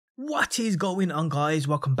What is going on, guys?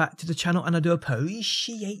 Welcome back to the channel, and I do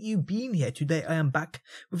appreciate you being here. Today I am back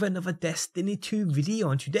with another Destiny 2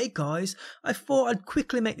 video, and today guys I thought I'd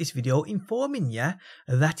quickly make this video informing you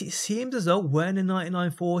that it seems as though Werner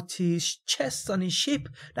 9940's chests on his ship,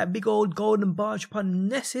 that big old golden barge upon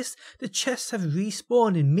Nessus, the chests have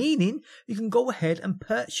respawned, meaning you can go ahead and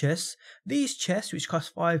purchase these chests which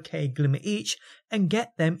cost 5k glimmer each and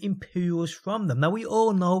get them Imperials from them. Now we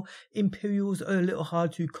all know Imperials are a little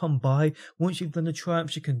hard to come by. Once you've done the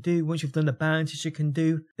triumphs you can do, once you've done the bounties you can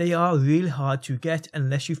do, they are really hard to get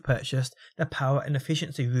unless you've purchased the power and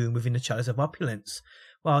efficiency room within the Chalice of Opulence.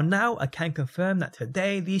 Well, now I can confirm that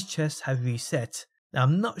today these chests have reset. Now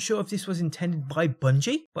I'm not sure if this was intended by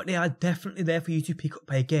Bungie, but they are definitely there for you to pick up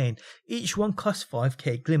again. Each one costs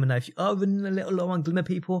 5k glimmer. Now if you are running a little low on glimmer,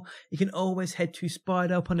 people, you can always head to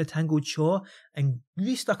Spider upon the Tangled Shore and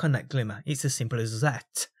restock on that glimmer. It's as simple as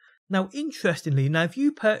that. Now interestingly, if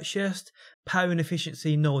you purchased Power and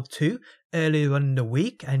Efficiency Node 2 earlier on in the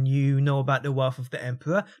week, and you know about the Wealth of the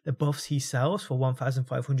Emperor, the buffs he sells for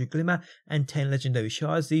 1500 glimmer and 10 legendary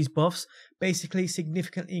shards, these buffs basically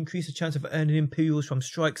significantly increase the chance of earning Imperials from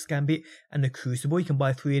Strikes, Gambit and the Crucible. You can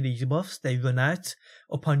buy 3 of these buffs. They run out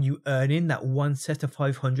upon you earning that one set of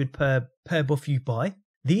 500 per buff you buy.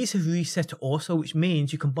 These have reset also, which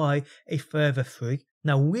means you can buy a further 3.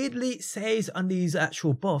 Now weirdly it says on these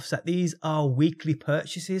actual buffs that these are weekly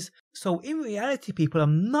purchases, so in reality people,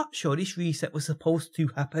 I'm not sure this reset was supposed to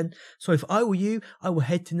happen. So if I were you, I would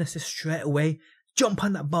head to Nessus straight away, jump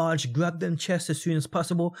on that barge, grab them chests as soon as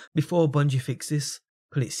possible before Bungie fixes,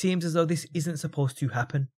 because it seems as though this isn't supposed to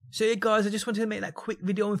happen. So yeah guys, I just wanted to make that quick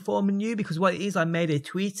video informing you, because what it is, I made a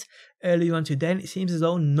tweet earlier on today and it seems as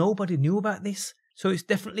though nobody knew about this. So it's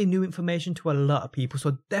definitely new information to a lot of people.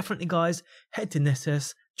 So definitely guys, head to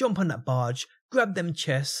Nessus, jump on that barge, grab them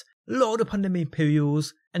chests, load up on them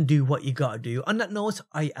Imperials and do what you gotta do. On that note,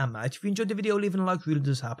 I am out. If you enjoyed the video, leaving a like really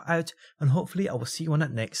does help out, and hopefully I will see you on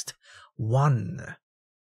that next one.